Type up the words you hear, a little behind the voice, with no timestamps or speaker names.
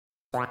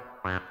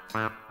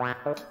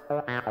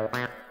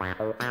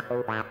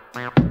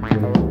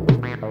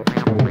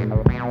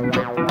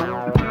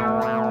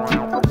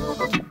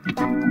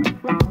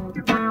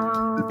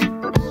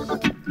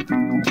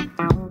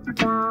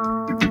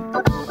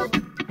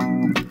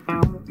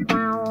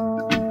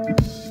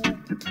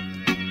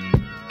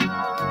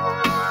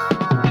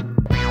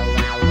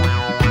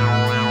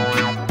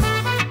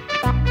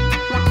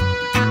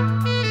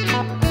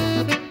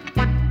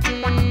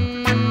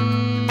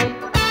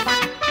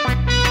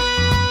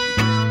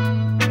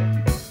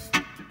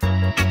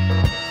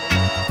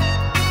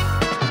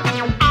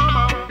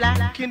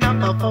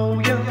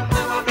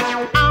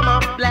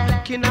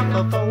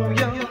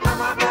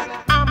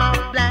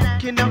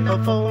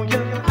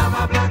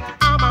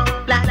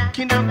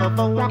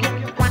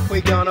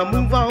We're gonna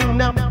move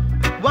on up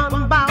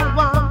one by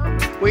one.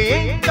 We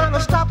ain't gonna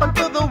stop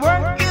until the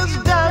work is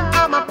done.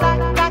 I'm a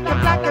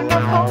black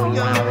enough for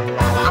you.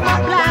 I'm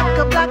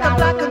a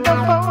black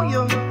enough for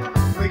you.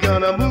 We're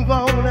gonna move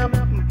on up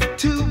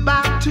two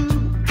by two,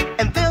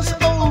 and this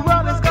old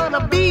world is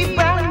gonna be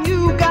brand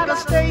new. Gotta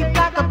stay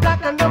black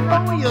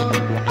enough for you.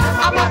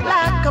 I'm a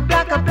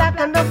black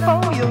enough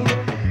for you.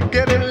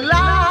 Get in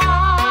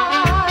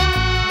line,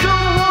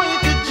 don't want you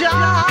to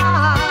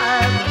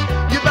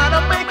jive. You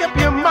better make up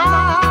your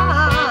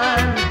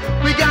mind.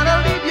 We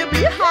gotta leave you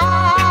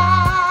behind.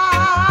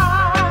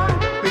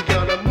 We're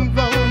gonna move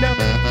on up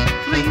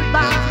three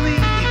by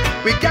three.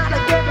 We gotta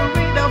get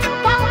rid of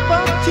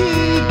poverty.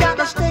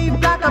 Gotta stay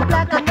black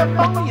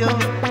enough for you.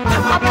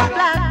 I'm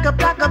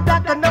a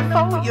black enough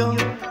for you.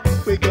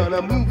 We're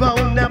gonna move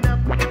on up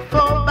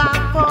four by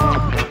four.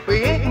 We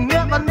ain't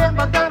never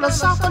gonna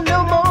suffer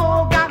no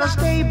more. Gotta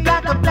stay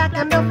black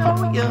enough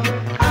for you.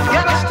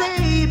 Gotta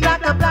stay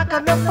black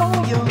enough for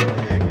you.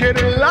 Get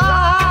in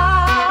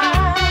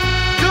line,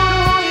 don't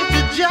want you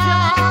to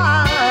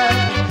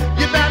jive.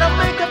 You better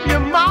make up your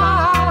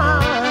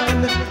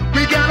mind.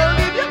 We gotta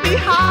leave you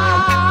behind.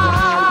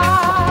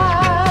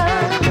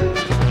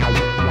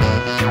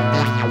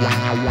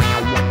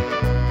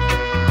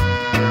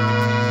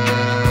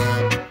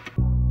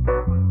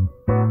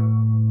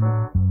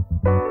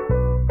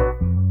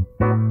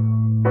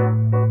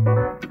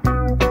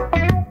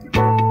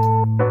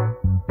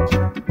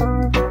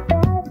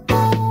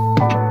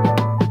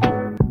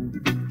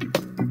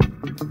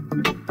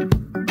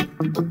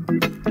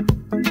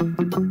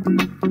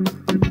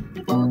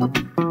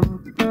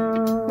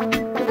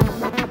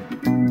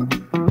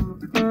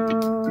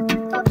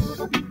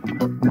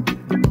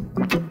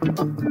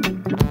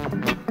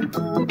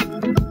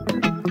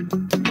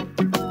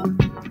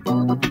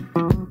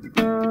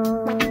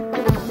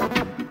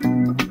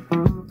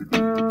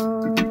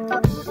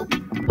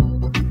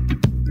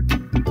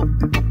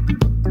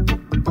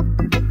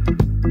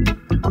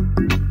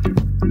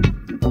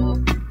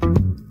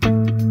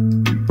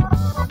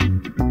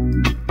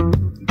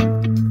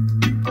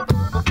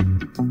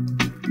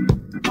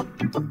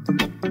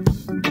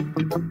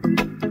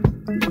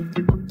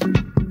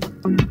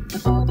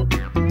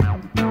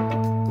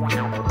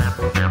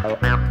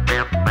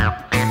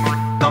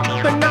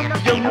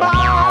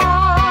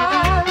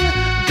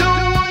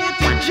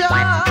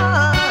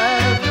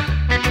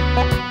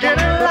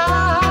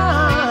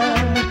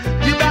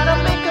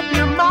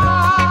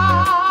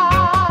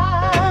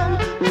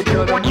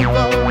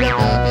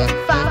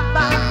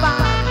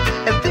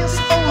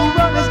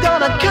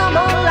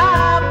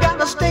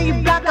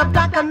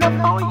 Black enough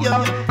for you.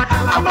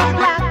 I'm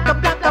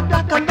a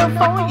black enough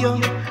for you.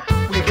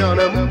 We're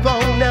gonna move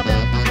on up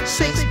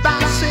 6 by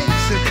 6.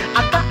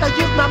 I gotta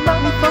use my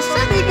money for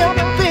setting up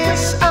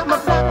this. I'm a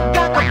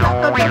black enough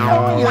for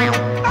you.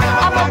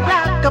 I'm a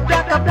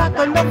black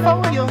enough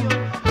for you.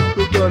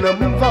 We're gonna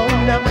move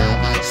on up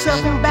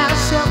 7 by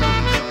 7.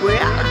 We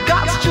are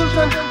God's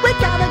children. We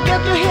gotta get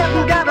to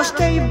heaven. Gotta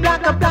stay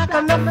black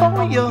enough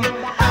for you.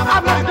 I'm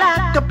a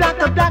black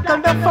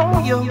enough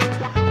for you.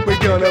 We're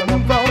gonna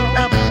move on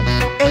up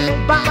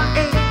 8 by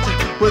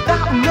 8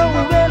 without no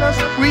winners.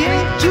 We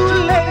ain't too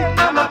late.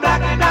 I'm a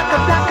black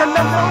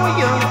enough for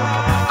you.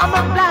 I'm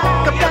a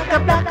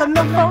black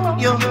enough for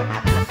you.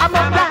 I'm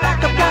a black